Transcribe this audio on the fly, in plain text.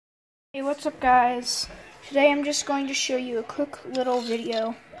Hey, what's up guys? Today I'm just going to show you a quick little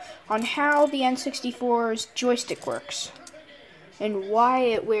video on how the N64's joystick works and why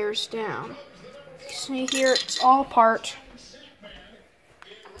it wears down. See here, it's all apart.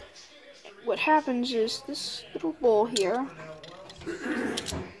 What happens is this little bowl here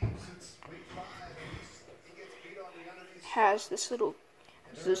has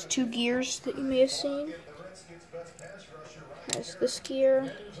those two gears that you may have seen. Has this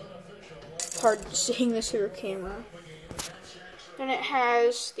gear. Hard seeing this through a camera. Then it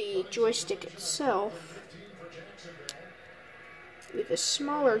has the joystick itself with a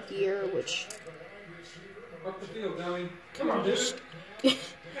smaller gear, which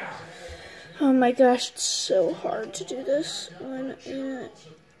oh my gosh, it's so hard to do this when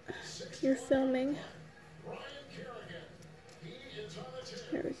you're filming.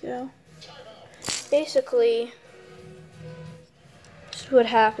 There we go. Basically, what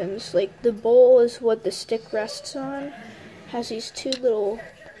happens, like the bowl is what the stick rests on, has these two little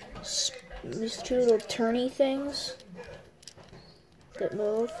turny things that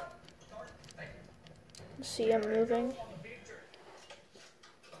move. See, I'm moving.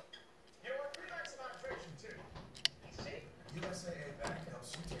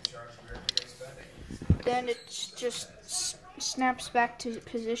 Then it just snaps back to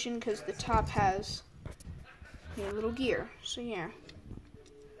position because the top has a little gear. So yeah.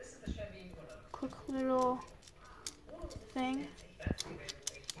 Quick little thing.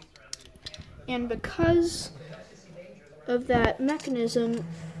 And because of that mechanism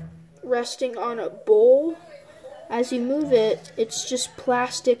resting on a bowl, as you move it, it's just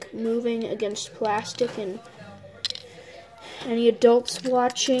plastic moving against plastic, and any adults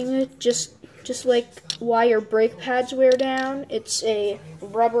watching, just like why your brake pads wear down, it's a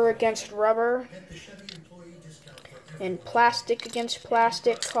rubber against rubber. And plastic against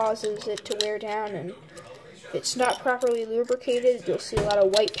plastic causes it to wear down, and if it's not properly lubricated, you'll see a lot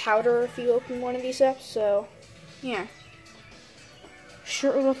of white powder if you open one of these up. So, yeah.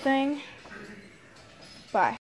 Short little thing. Bye.